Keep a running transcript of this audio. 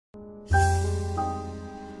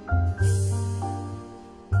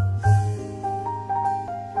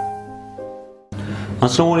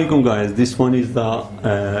Assalamualaikum guys, this one is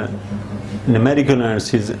the numerical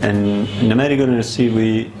analysis, and numerical analysis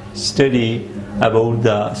we study about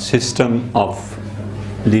the system of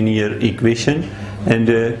linear equation, and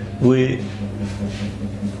we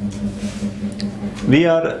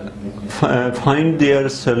are find their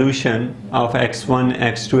solution of x1,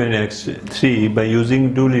 x2 and x3 by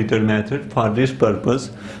using Doolittle method. For this purpose,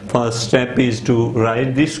 first step is to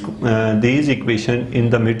write these equation in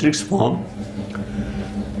the matrix form.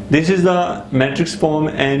 This is the matrix form,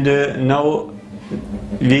 and now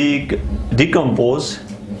we decompose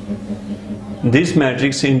this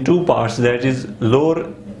matrix in two parts, that is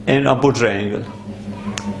lower and upper triangle.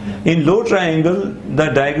 In lower triangle the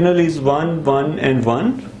diagonal is 1, 1 and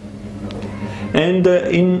 1, and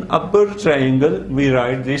in upper triangle we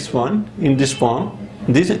write this one in this form.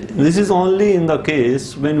 This is only in the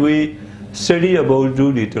case when we study about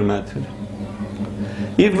Doolittle method.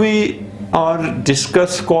 If we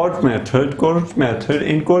discuss court method,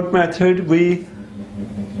 in court method we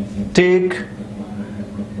take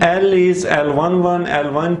L is L11,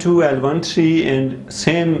 L12, L13 and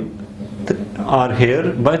same are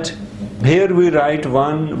here, but here we write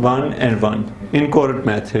 1, 1 and 1 in court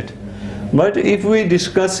method. But if we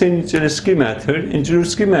discuss in Cholesky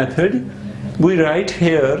method, we write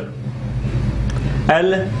here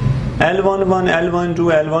L11, L12,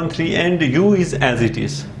 L13 and U is as it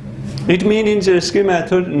is. It means in Cholesky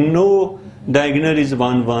method no diagonal is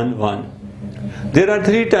 1, 1, 1. There are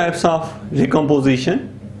three types of decomposition.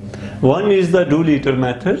 One is the Doolittle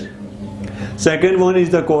method, second one is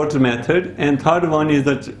the court method, and third one is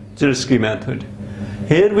the Cholesky method.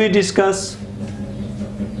 Here we discuss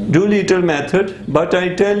Doolittle method, but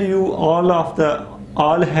I tell you all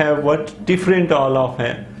have what different all of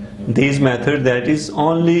these methods, that is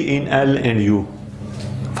only in L and U.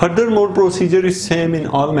 Furthermore, procedure is same in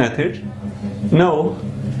all methods. Now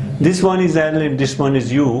this one is L and this one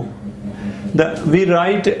is U. We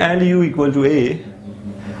write LU equal to A.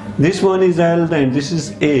 This one is L and this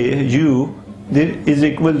is A. U is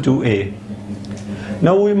equal to A.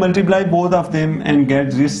 Now we multiply both of them and get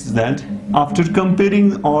this, that after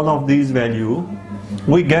comparing all of these values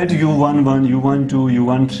we get U11, U12,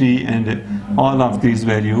 U13 and all of these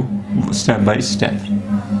values step by step.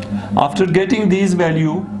 After getting these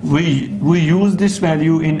values, we use this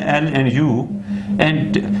value in L and U,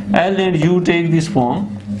 and L and U take this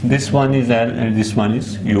form. This one is L and this one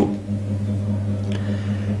is U.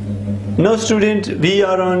 Now student, we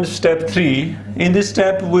are on step 3. In this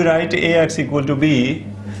step we write AX equal to B,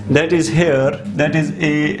 that is here, that is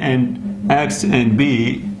A and X and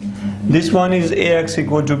B. This one is AX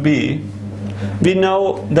equal to B. We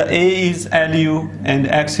know the A is LU and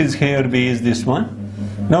X is here, B is this one.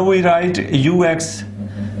 Now we write UX,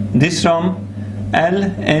 this term L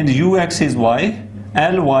and UX is Y,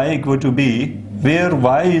 LY equal to B, where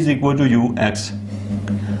Y is equal to UX.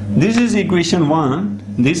 This is equation 1,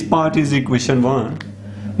 this part is equation 1.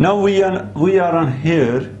 Now we are on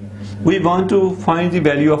here, we want to find the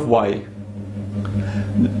value of Y.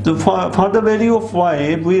 For the value of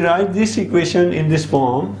Y, we write this equation in this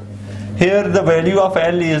form. Here the value of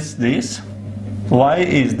L is this, Y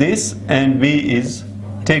is this, and B is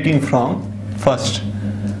taking from first.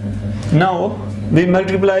 Now we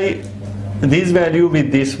multiply this value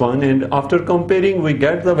with this one, and after comparing we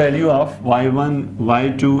get the value of Y1,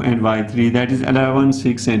 Y2 and Y3, that is 11,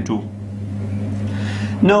 6 and 2.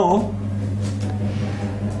 Now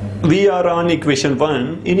we are on equation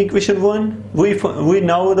 1. In equation 1 we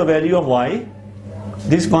know the value of Y.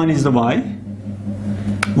 This one is the Y.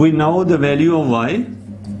 We know the value of Y.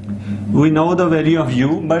 We know the value of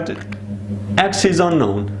U, but X is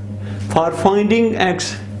unknown. For finding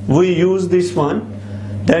X we use this one,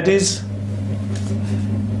 that is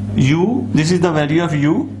U, this is the value of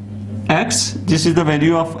U, X, this is the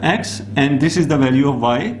value of X, and this is the value of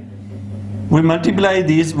Y. We multiply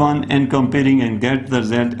these one and comparing and get the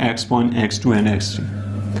result X1, X2 and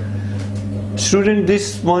X3. Student,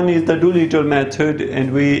 this one is the Doolittle method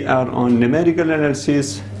and we are on numerical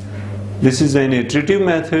analysis. This is an iterative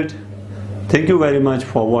method. Thank you very much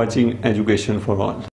for watching Education for All.